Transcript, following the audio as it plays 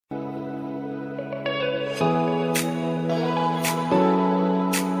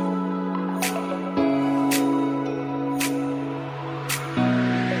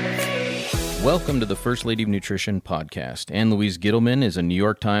Welcome to the First Lady of Nutrition podcast. Ann Louise Gittleman is a New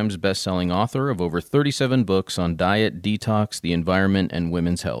York Times bestselling author of over 37 books on diet, detox, the environment, and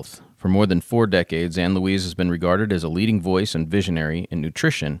women's health. For more than 4 decades, Ann Louise has been regarded as a leading voice and visionary in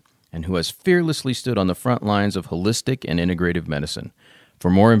nutrition and who has fearlessly stood on the front lines of holistic and integrative medicine. For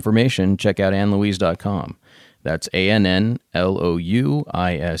more information, check out annlouise.com. That's ANNLOUISE.com.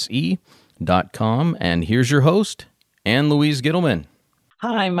 And here's your host, Ann Louise Gittleman.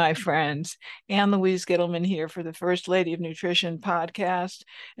 Hi, my friends. Ann Louise Gittleman here for the First Lady of Nutrition podcast.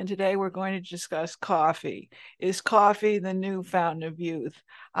 And today we're going to discuss coffee. Is coffee the new fountain of youth?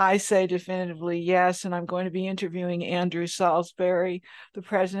 I say definitively yes. And I'm going to be interviewing Andrew Salisbury, the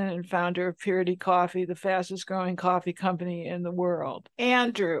president and founder of Purity Coffee, the fastest growing coffee company in the world.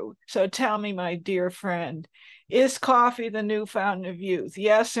 Andrew, so tell me, my dear friend, is coffee the new fountain of youth?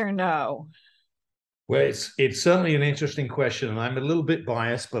 Yes or no? Well, it's certainly an interesting question, and I'm a little bit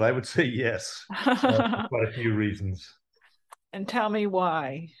biased, but I would say yes, for quite a few reasons. And tell me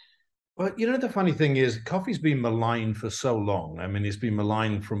why. Well, the funny thing is, coffee's been maligned for so long. I mean, it's been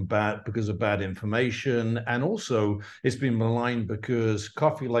maligned because of bad information, and also it's been maligned because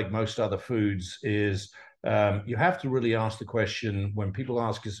coffee, like most other foods, is you have to really ask the question when people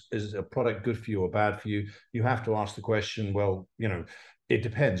ask, is a product good for you or bad for you? You have to ask the question, well, it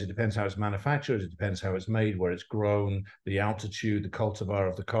depends. It depends how it's manufactured. It depends how it's made, where it's grown, the altitude, the cultivar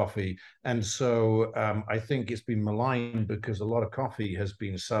of the coffee. And so I think it's been maligned because a lot of coffee has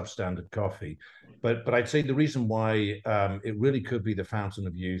been substandard coffee. But I'd say the reason why it really could be the fountain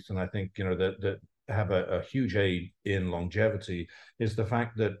of youth, and I think, that have a huge aid in longevity, is the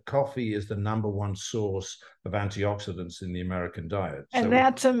fact that coffee is the number one source of antioxidants in the American diet. And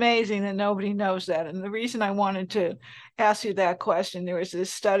that's amazing that nobody knows that. And the reason I wanted to ask you that question, there was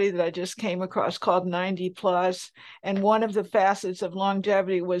this study that I just came across called 90 Plus. And one of the facets of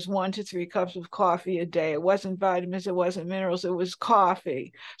longevity was 1 to 3 cups of coffee a day. It wasn't vitamins, it wasn't minerals, it was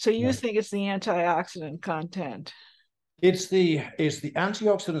coffee. So you think it's the antioxidant content? It's the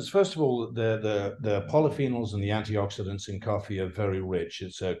antioxidants. First of all, the polyphenols and the antioxidants in coffee are very rich.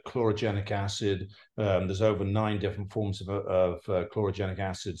 It's a chlorogenic acid. There's over 9 different forms of chlorogenic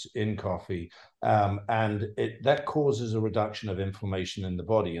acids in coffee, and that causes a reduction of inflammation in the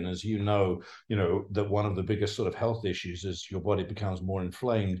body. And as you know that one of the biggest sort of health issues is your body becomes more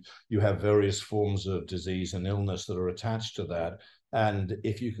inflamed. You have various forms of disease and illness that are attached to that. And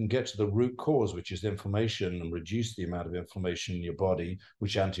if you can get to the root cause, which is inflammation, and reduce the amount of inflammation in your body,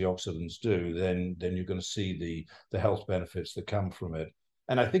 which antioxidants do, then you're going to see the health benefits that come from it.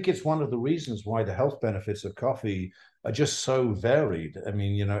 And I think it's one of the reasons why the health benefits of coffee are just so varied. I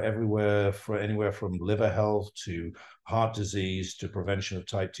mean, anywhere from liver health to heart disease to prevention of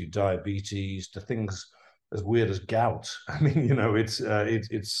type 2 diabetes to things as weird as gout. I mean,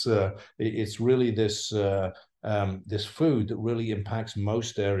 it's really this food that really impacts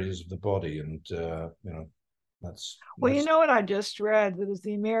most areas of the body, and that's. Well, you know what I just read? That is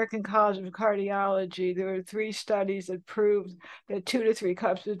the American College of Cardiology. There were 3 studies that proved that 2 to 3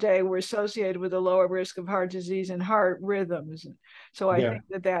 cups a day were associated with a lower risk of heart disease and heart rhythms. So I think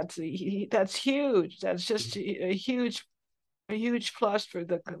that's huge. That's just a huge plus for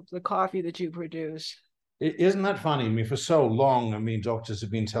the coffee that you produce. Isn't that funny? I mean, for so long, doctors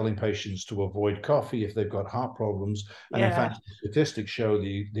have been telling patients to avoid coffee if they've got heart problems. And in fact, statistics show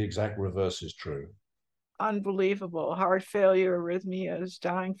the exact reverse is true. Unbelievable. Heart failure, arrhythmias,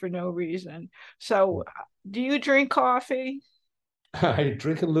 dying for no reason. So do you drink coffee? I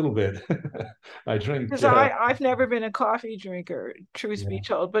drink a little bit. I drink. Because I've never been a coffee drinker, truth be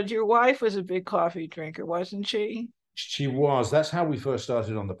told. But your wife was a big coffee drinker, wasn't she? She was. That's how we first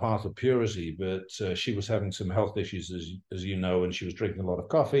started on the path of purity. But she was having some health issues, as you know, and she was drinking a lot of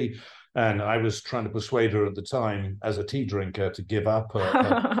coffee. And I was trying to persuade her at the time, as a tea drinker, to give up.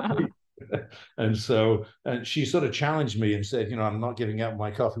 And she sort of challenged me and said, I'm not giving up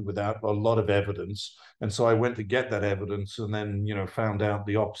my coffee without a lot of evidence. And so I went to get that evidence, and then found out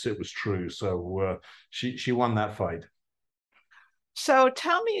the opposite was true. So she won that fight. So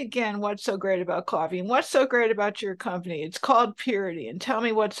tell me again what's so great about coffee and what's so great about your company. It's called Purity, and tell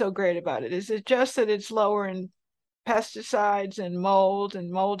me what's so great about it. Is it just that it's lower in pesticides and mold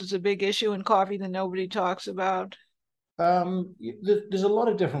is a big issue in coffee that nobody talks about? There's a lot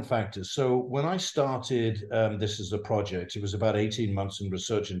of different factors. So when I started this as a project, it was about 18 months in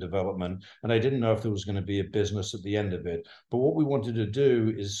research and development, and I didn't know if there was going to be a business at the end of it. But what we wanted to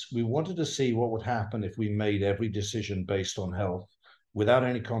do is we wanted to see what would happen if we made every decision based on health without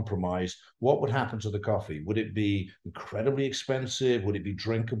any compromise, what would happen to the coffee? Would it be incredibly expensive? Would it be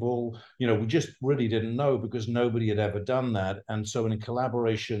drinkable? We just really didn't know because nobody had ever done that. And so in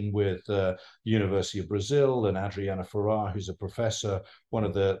collaboration with the University of Brazil and Adriana Ferrar, who's a professor, one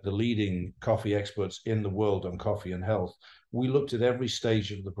of the leading coffee experts in the world on coffee and health, we looked at every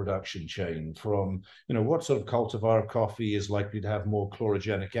stage of the production chain from, what sort of cultivar of coffee is likely to have more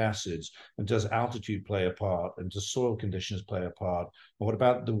chlorogenic acids, and does altitude play a part, and does soil conditions play a part? And what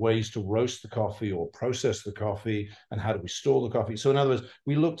about the ways to roast the coffee or process the coffee, and how do we store the coffee? So in other words,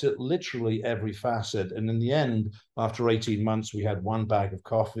 we looked at literally every facet. And in the end, after 18 months, we had one bag of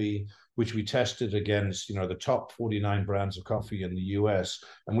coffee, which we tested against, the top 49 brands of coffee in the US.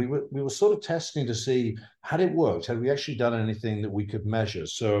 And we were sort of testing to see, had it worked? Had we actually done anything that we could measure?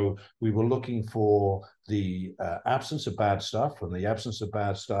 So we were looking for the absence of bad stuff, and the absence of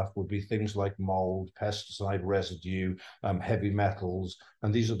bad stuff would be things like mold, pesticide residue, heavy metals,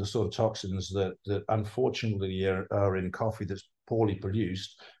 and these are the sort of toxins that unfortunately are in coffee that's poorly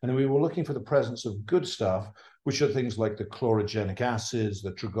produced. And then we were looking for the presence of good stuff, which are things like the chlorogenic acids,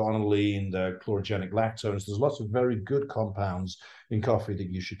 the trigonylene, the chlorogenic lactones. There's lots of very good compounds in coffee that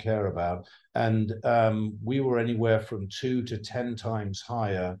you should care about. And we were anywhere from 2 to 10 times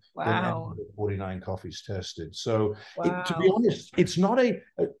higher than any of the 49 coffees tested. So to be honest, it's not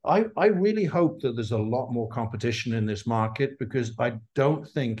I really hope that there's a lot more competition in this market, because I don't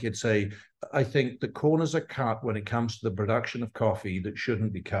think I think the corners are cut when it comes to the production of coffee that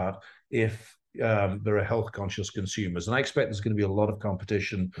shouldn't be cut if there are health conscious consumers. And I expect there's going to be a lot of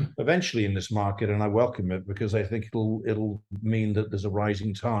competition eventually in this market, and I welcome it, because I think it'll mean that there's a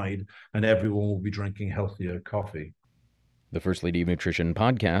rising tide and everyone will be drinking healthier coffee. The First Lady of Nutrition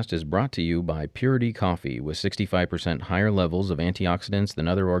podcast is brought to you by Purity Coffee, with 65% higher levels of antioxidants than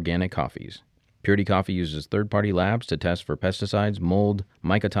other organic coffees. Purity Coffee uses third-party labs to test for pesticides, mold,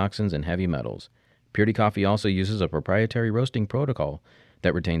 mycotoxins, and heavy metals. Purity Coffee also uses a proprietary roasting protocol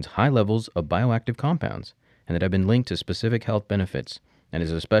that retains high levels of bioactive compounds and that have been linked to specific health benefits, and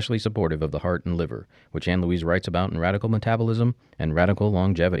is especially supportive of the heart and liver, which Ann Louise writes about in Radical Metabolism and Radical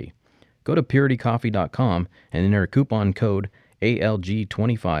Longevity. Go to puritycoffee.com and enter coupon code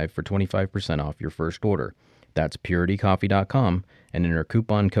ALG25 for 25% off your first order. That's puritycoffee.com and enter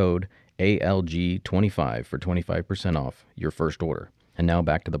coupon code ALG25 for 25% off your first order. And now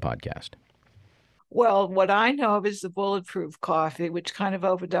back to the podcast. Well, what I know of is the bulletproof coffee, which kind of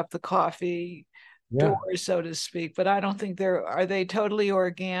opened up the coffee door, so to speak. But I don't think are they totally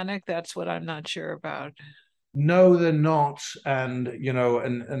organic? That's what I'm not sure about. No, they're not. And,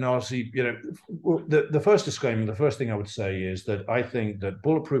 and obviously, the first disclaimer, the first thing I would say is that I think that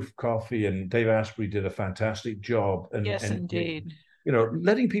Bulletproof Coffee and Dave Asprey did a fantastic job. Yes, indeed.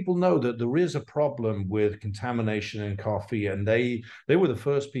 Letting people know that there is a problem with contamination in coffee. And they were the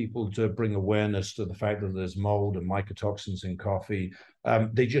first people to bring awareness to the fact that there's mold and mycotoxins in coffee.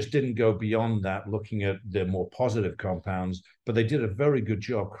 They just didn't go beyond that, looking at the more positive compounds, but they did a very good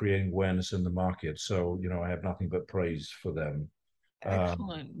job creating awareness in the market. So, I have nothing but praise for them.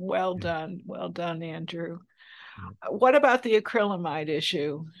 Excellent. Well done. Well done, Andrew. What about the acrylamide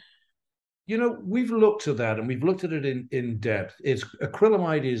issue? We've looked at that, and we've looked at it in depth.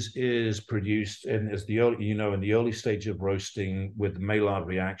 Acrylamide is produced in the early stage of roasting with the Maillard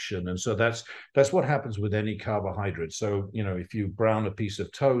reaction, and so that's what happens with any carbohydrate. So if you brown a piece of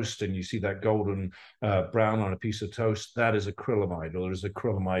toast and you see that golden brown on a piece of toast, that is acrylamide, or there's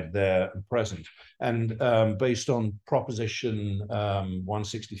acrylamide there and present. And based on Proposition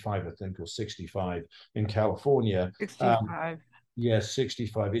 165, I think, or 65 in California, 65. Yes,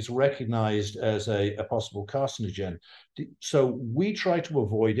 65. It's recognized as a possible carcinogen. So we try to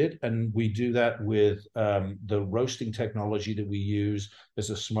avoid it, and we do that with the roasting technology that we use as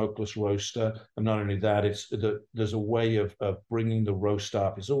a smokeless roaster. And not only that, there's a way of bringing the roast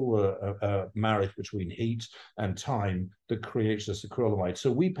up. It's all a marriage between heat and time that creates this acrylamide.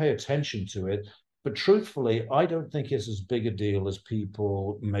 So we pay attention to it. But truthfully, I don't think it's as big a deal as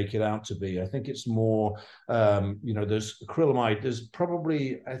people make it out to be. I think it's more, there's acrylamide. There's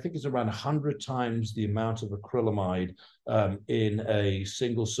probably, I think it's around 100 times the amount of acrylamide in a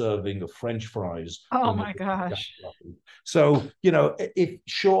single serving of French fries. Oh my gosh. So, if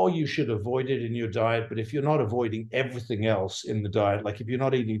sure, you should avoid it in your diet, but if you're not avoiding everything else in the diet, like if you're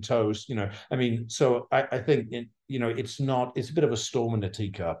not eating toast, so I think, it's a bit of a storm in a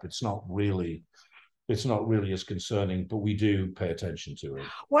teacup. It's not really as concerning, but we do pay attention to it.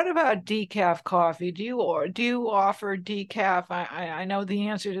 What about decaf coffee? Do you offer decaf? I know the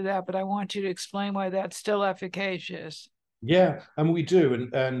answer to that, but I want you to explain why that's still efficacious. Yeah, and we do,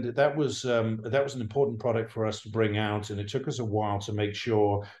 and that was an important product for us to bring out, and it took us a while to make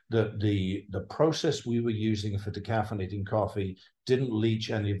sure that the process we were using for decaffeinating coffee didn't leach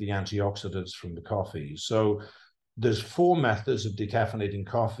any of the antioxidants from the coffee. So there's four methods of decaffeinating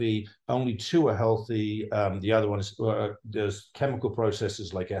coffee. Only two are healthy. The other one is there's chemical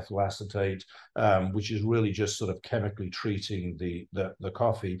processes like ethyl acetate, which is really just sort of chemically treating the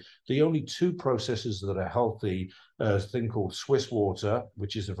coffee. The only two processes that are healthy a thing called Swiss water,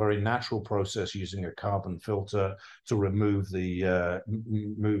 which is a very natural process using a carbon filter to remove the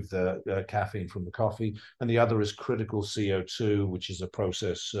caffeine from the coffee, and the other is critical CO2, which is a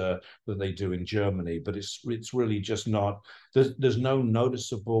process that they do in Germany. But it's really just not there's no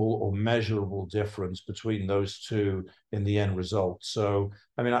noticeable or measurable difference between those two in the end result. So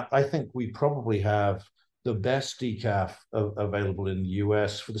I mean, I think we probably have the best decaf available in the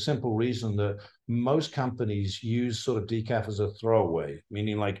US for the simple reason that most companies use sort of decaf as a throwaway,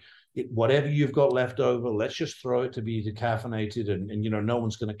 meaning like whatever you've got left over, let's just throw it to be decaffeinated, and you know no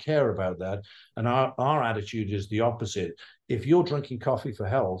one's going to care about that. And our attitude is the opposite. If you're drinking coffee for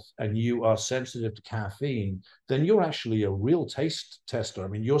health and you are sensitive to caffeine, then you're actually a real taste tester. I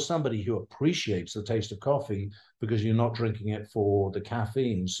mean, you're somebody who appreciates the taste of coffee because you're not drinking it for the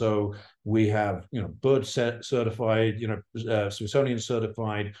caffeine. So we have, you know, bird certified, you know, Smithsonian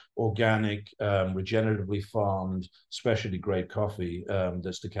certified, organic, regeneratively farmed, specialty grade coffee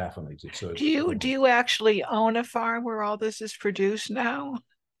that's decaffeinated. So Do it's you actually own a farm where all this is produced now?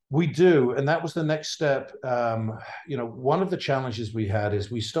 we do, and that was the next step. You know, one of the challenges we had is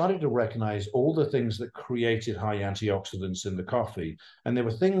we started to recognize all the things that created high antioxidants in the coffee, and there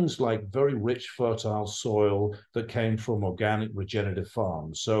were things like very rich, fertile soil that came from organic, regenerative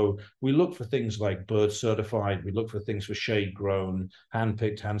farms. So we look for things like bird certified. We look for things for shade grown, hand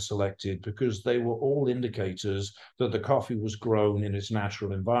picked, hand selected, because they were all indicators that the coffee was grown in its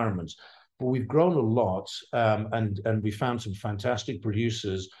natural environment. But we've grown a lot, and we found some fantastic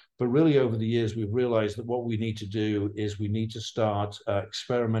producers. But really, over the years, we've realized that what we need to do is we need to start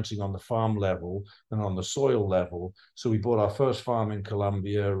experimenting on the farm level and on the soil level. So we bought our first farm in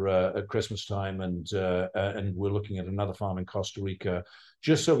Colombia at Christmas time, and we're looking at another farm in Costa Rica,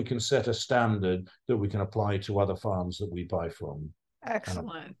 just so we can set a standard that we can apply to other farms that we buy from. And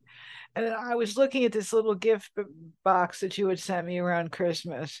Excellent. And I was looking at this little gift box that you had sent me around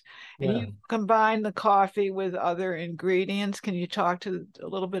Christmas, and you yeah. combined the coffee with other ingredients. Can you talk to a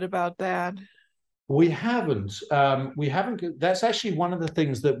little bit about that? We haven't. We haven't. That's actually one of the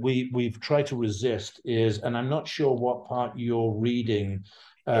things that we've tried to resist is, and I'm not sure what part you're reading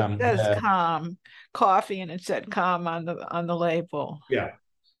It says there. calm coffee, and it said calm on the label. Yeah.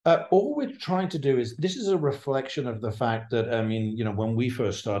 All we're trying to do is this is a reflection of the fact that I mean, you know, when we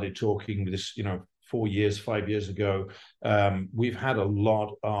first started talking this, you know, 4 years, 5 years ago, we've had a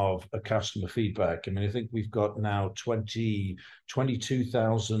lot of customer feedback. I mean, I think we've got now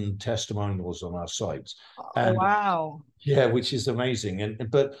 22,000 testimonials on our site. Oh, And wow. yeah, which is amazing. And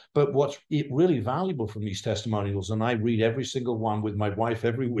but what's really valuable from these testimonials, and I read every single one with my wife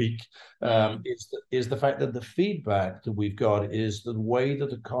every week, Mm. is the fact that the feedback that we've got is the way that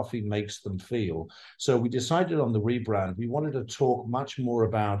the coffee makes them feel. So we decided on the rebrand. We wanted to talk much more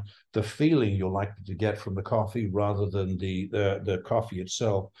about the feeling you're likely to get from the coffee rather than the coffee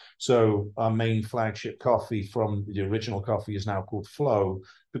itself. So our main flagship coffee from the original coffee is now called Flow,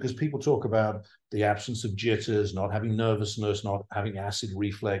 because people talk about the absence of jitters, not having nervousness, not having acid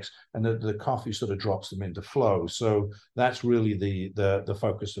reflux, and the coffee sort of drops them into flow. So that's really the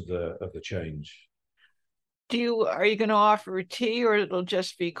focus of the change. Are you going to offer a tea, or it'll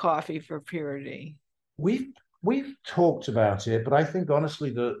just be coffee for purity? We've we've talked about it, but I think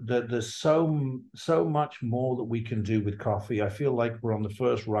honestly that there's so much more that we can do with coffee. I feel like we're on the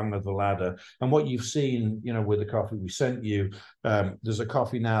first rung of the ladder, and what you've seen, you know, with the coffee we sent you, there's a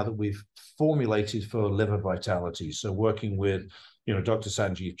coffee now that we've formulated for liver vitality. So working with, you know, Dr.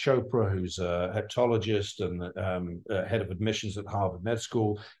 Sanjeev Chopra, who's a hepatologist and head of admissions at Harvard Med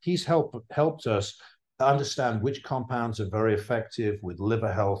School, he's helped us understand which compounds are very effective with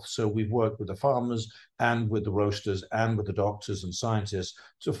liver health. So we've worked with the farmers and with the roasters and with the doctors and scientists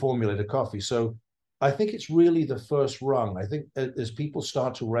to formulate a coffee. So I think it's really the first rung. I think as people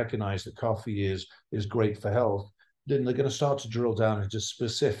start to recognize that coffee is great for health, then they're going to start to drill down into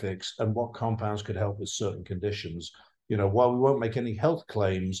specifics and what compounds could help with certain conditions. You know, while we won't make any health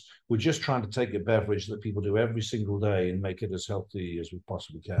claims, we're just trying to take a beverage that people do every single day and make it as healthy as we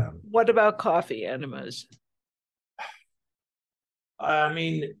possibly can. What about coffee enemas? I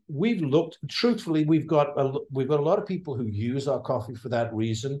mean, we've looked. Truthfully, we've got a lot of people who use our coffee for that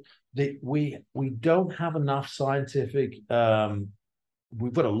reason. We don't have enough scientific.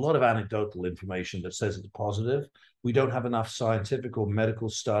 We've got a lot of anecdotal information that says it's positive. We don't have enough scientific or medical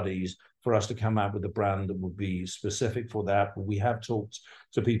studies for us to come out with a brand that would be specific for that. But we have talked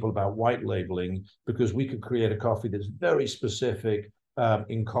to people about white labeling because we could create a coffee that's very specific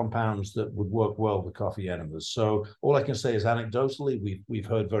in compounds that would work well with coffee enemas. So all I can say is anecdotally, we've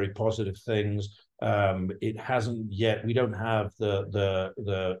heard very positive things. It hasn't yet. We don't have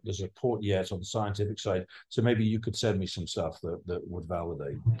the support yet on the scientific side. So maybe you could send me some stuff that would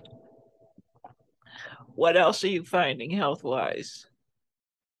validate. What else are you finding health-wise?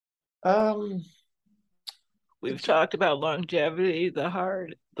 We've talked about longevity, the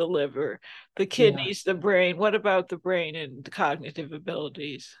heart, the liver, the kidneys, the brain. What about the brain and the cognitive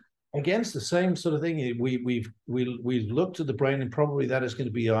abilities? Against the same sort of thing, we've looked at the brain, and probably that is going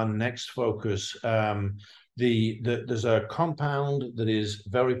to be our next focus. There's a compound that is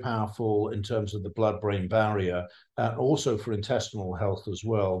very powerful in terms of the blood-brain barrier, also for intestinal health as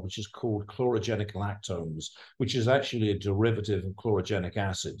well, which is called chlorogenic lactones, which is actually a derivative of chlorogenic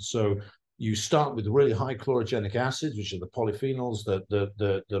acid. So you start with really high chlorogenic acids, which are the polyphenols that are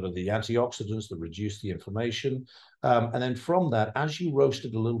the antioxidants that reduce the inflammation. And then from that, as you roast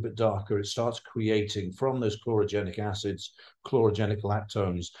it a little bit darker, it starts creating from those chlorogenic acids, chlorogenic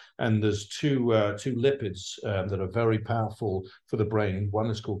lactones. And there's two lipids that are very powerful for the brain. One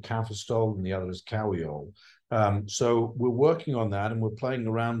is called calpistol and the other is cawiol. So we're working on that and we're playing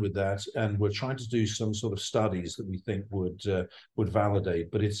around with that, and we're trying to do some sort of studies that we think would validate.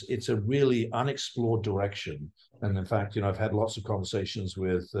 But it's a really unexplored direction. And in fact, I've had lots of conversations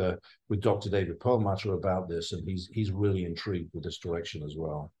with Dr. David Perlmutter about this, and he's really intrigued with this direction as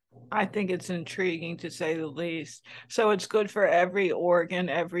well. I think it's intriguing, to say the least. So it's good for every organ,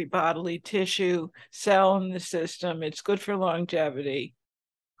 every bodily tissue, cell in the system. It's good for longevity.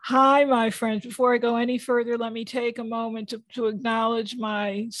 Hi, my friends. Before I go any further, let me take a moment to acknowledge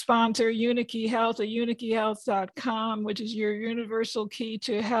my sponsor, Unikey Health at unikeyhealth.com, which is your universal key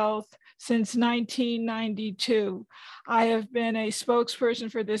to health since 1992. I have been a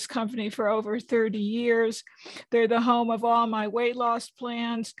spokesperson for this company for over 30 years. They're the home of all my weight loss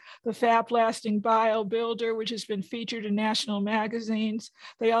plans, the Fat Blasting Bio Builder, which has been featured in national magazines.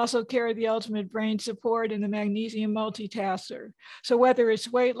 They also carry the Ultimate Brain Support and the Magnesium Multitasker. So whether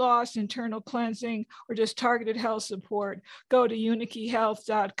it's weight loss, internal cleansing, or just targeted health support, go to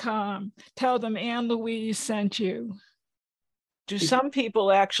unikeyhealth.com. Tell them Anne Louise sent you. Do some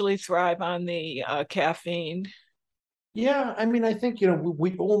people actually thrive on the caffeine? Yeah, I mean, I think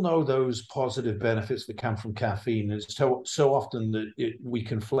we all know those positive benefits that come from caffeine. It's so often that we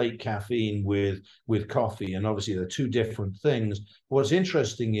conflate caffeine with coffee, and obviously they're two different things. What's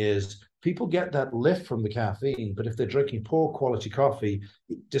interesting is people get that lift from the caffeine, but if they're drinking poor quality coffee,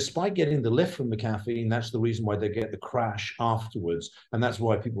 despite getting the lift from the caffeine, that's the reason why they get the crash afterwards, and that's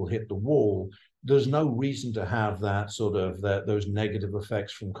why people hit the wall. There's no reason to have that sort of those negative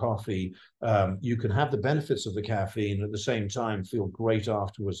effects from coffee. You can have the benefits of the caffeine at the same time, feel great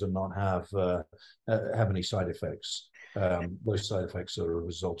afterwards, and not have any side effects. Those side effects are a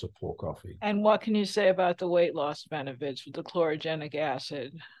result of poor coffee. And what can you say about the weight loss benefits with the chlorogenic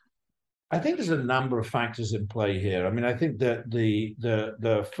acid? I think there's a number of factors in play here. I mean, I think that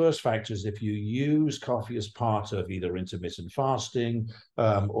the first factor is if you use coffee as part of either intermittent fasting,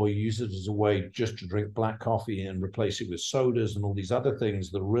 or you use it as a way just to drink black coffee and replace it with sodas and all these other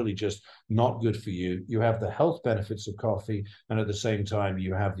things that are really just not good for you. You have the health benefits of coffee, and at the same time,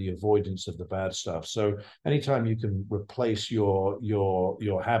 you have the avoidance of the bad stuff. So anytime you can replace your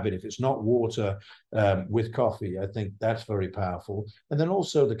habit, if it's not water, with coffee, I think that's very powerful. And then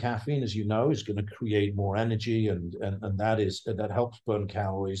also the caffeine, as you know, is going to create more energy, and that helps burn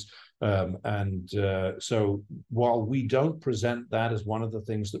calories. So while we don't present that as one of the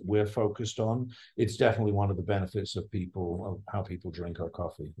things that we're focused on, it's definitely one of the benefits of how people drink our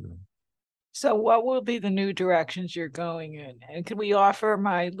coffee. So what will be the new directions you're going in? And can we offer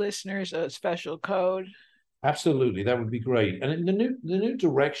my listeners a special code? Absolutely, that would be great. And the new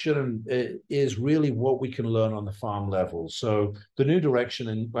direction is really what we can learn on the farm level. So the new direction,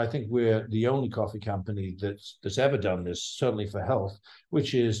 and I think we're the only coffee company that's ever done this, certainly for health,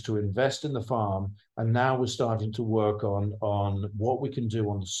 which is to invest in the farm. And now we're starting to work on what we can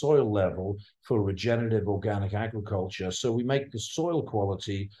do on the soil level for regenerative organic agriculture. So we make the soil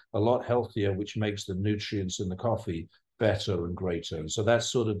quality a lot healthier, which makes the nutrients in the coffee better and greater. And so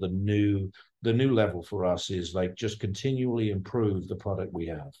that's sort of the new level for us, is like just continually improve the product we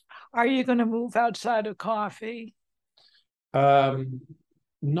have. Are you going to move outside of coffee? Um,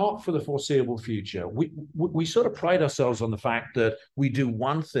 Not for the foreseeable future. We sort of pride ourselves on the fact that we do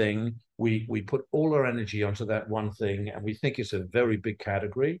one thing, we put all our energy onto that one thing, and we think it's a very big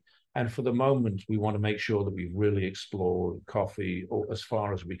category. And for the moment, we want to make sure that we've really explored coffee as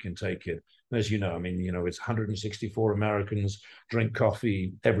far as we can take it. And as you know, I mean, it's 164 Americans drink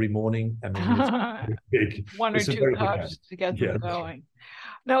coffee every morning. I mean, it's big. One or It's a two very big cups category. to get them Yeah. going.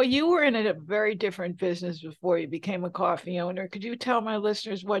 Now, you were in a very different business before you became a coffee owner. Could you tell my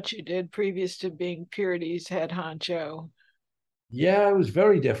listeners what you did previous to being Purity's head honcho? Yeah, it was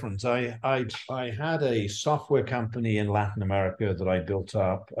very different. I had a software company in Latin America that I built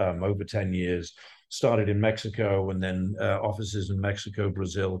up over 10 years. Started in Mexico and then offices in Mexico,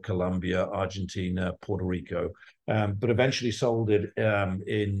 Brazil, Colombia, Argentina, Puerto Rico, but eventually sold it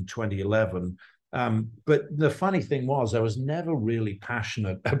in 2011. But the funny thing was, I was never really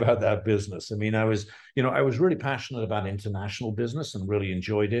passionate about that business. I mean, I was really passionate about international business and really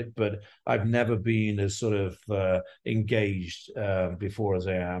enjoyed it, but I've never been as sort of engaged before as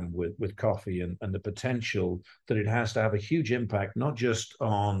I am with coffee and the potential that it has to have a huge impact, not just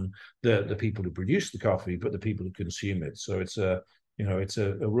on the people who produce the coffee, but the people who consume it. So it's a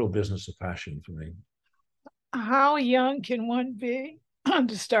real business of passion for me. How young can one be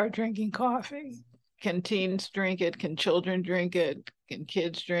to start drinking coffee? Can teens drink it? Can children drink it? Can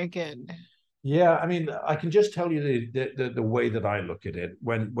kids drink it? Yeah, I mean, I can just tell you the way that I look at it.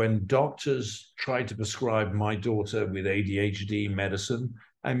 When doctors tried to prescribe my daughter with ADHD medicine,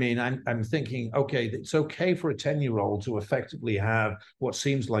 I mean, I'm thinking, okay, it's okay for a 10-year-old to effectively have what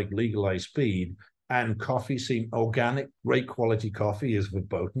seems like legalized speed, and coffee seem organic, great quality coffee is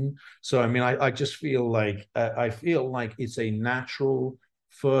verboten. So I mean, I just feel like it's a natural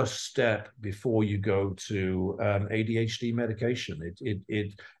first step before you go to ADHD medication.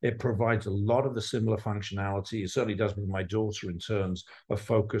 It provides a lot of the similar functionality. It certainly does with my daughter in terms of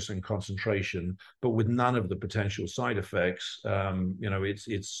focus and concentration, but with none of the potential side effects.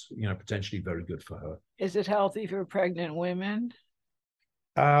 It's potentially very good for her. Is it healthy for pregnant women?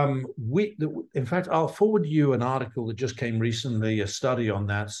 In fact, I'll forward you an article that just came recently, a study on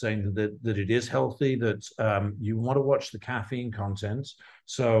that, saying that it is healthy, that you want to watch the caffeine content.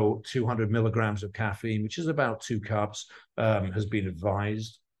 So 200 milligrams of caffeine, which is about 2 cups, has been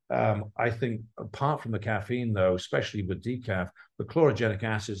advised. I think apart from the caffeine, though, especially with decaf, the chlorogenic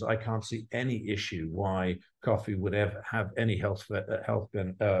acids, I can't see any issue why coffee would ever have any health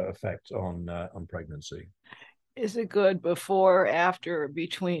effect on pregnancy. Is it good before, after, or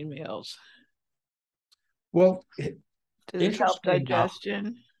between meals? Well, Does it help interestingly enough,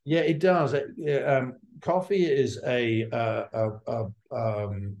 digestion? yeah, it does. Coffee is a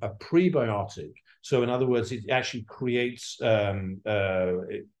prebiotic. So, in other words, it actually creates no,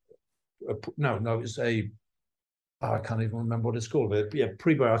 it's a I can't even remember what it's called, but yeah,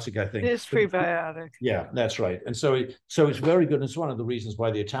 prebiotic, I It think. is prebiotic. Yeah, that's right. And so it's very good. It's one of the reasons why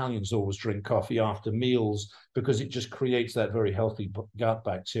the Italians always drink coffee after meals, because it just creates that very healthy gut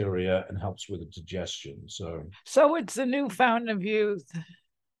bacteria and helps with the digestion. So it's the new fountain of youth.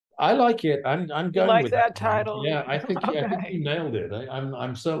 I like it. I'm You going like with that that one. title? Yeah, I think Okay. you nailed it.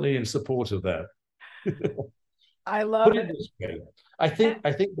 I'm certainly in support of that. I Put love it it. this way. I think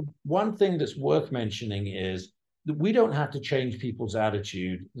the one thing that's worth mentioning is that we don't have to change people's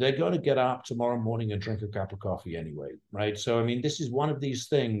attitude. They're going to get up tomorrow morning and drink a cup of coffee anyway, right? So I mean, this is one of these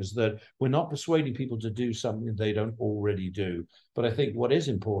things that we're not persuading people to do something they don't already do. But I think what is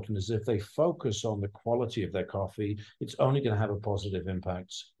important is if they focus on the quality of their coffee, it's only going to have a positive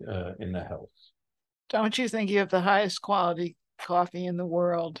impact in their health. Don't you think you have the highest quality coffee in the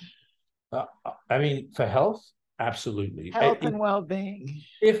world? I mean, for health, absolutely. Health and well-being.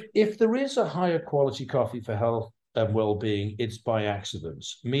 If there is a higher quality coffee for health and well-being, it's by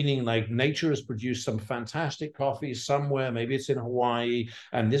accidents, meaning like nature has produced some fantastic coffee somewhere, maybe it's in Hawaii,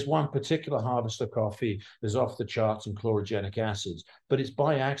 and this one particular harvest of coffee is off the charts in chlorogenic acids, but it's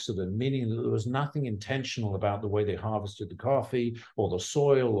by accident, meaning that there was nothing intentional about the way they harvested the coffee or the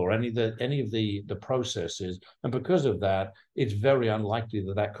soil or any of the processes, and because of that, it's very unlikely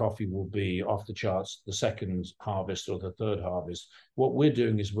that that coffee will be off the charts the second harvest or the third harvest. What we're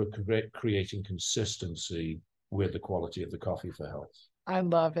doing is we're creating consistency with the quality of the coffee for health. I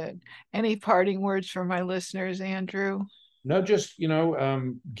love it. Any parting words for my listeners, Andrew? No, just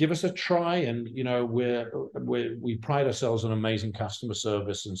give us a try, and we pride ourselves on amazing customer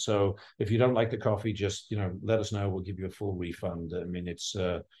service, and so if you don't like the coffee, just let us know. We'll give you a full refund. I mean, it's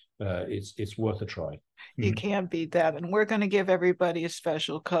worth a try. You can't beat that. And we're going to give everybody a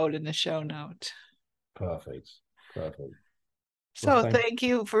special code in the show notes. Perfect. Perfect. So thank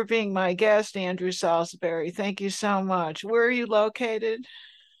you for being my guest, Andrew Salisbury. Thank you so much. Where are you located?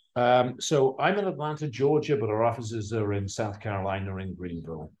 So I'm in Atlanta, Georgia, but our offices are in South Carolina in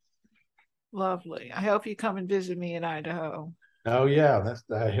Greenville. Lovely. I hope you come and visit me in Idaho. Oh yeah,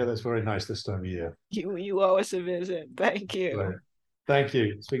 I hear that's very nice this time of year. You owe us a visit. Thank you. Right. Thank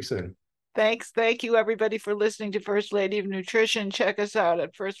you. Speak soon. Thanks. Thank you, everybody, for listening to First Lady of Nutrition. Check us out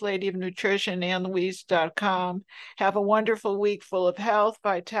at First Lady of Nutrition, AnnLouise.com. Have a wonderful week full of health,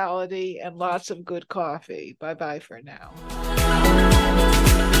 vitality, and lots of good coffee. Bye-bye for now.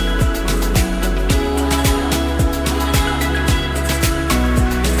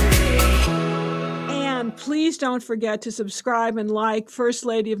 And please don't forget to subscribe and like First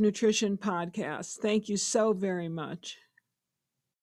Lady of Nutrition podcast. Thank you so very much.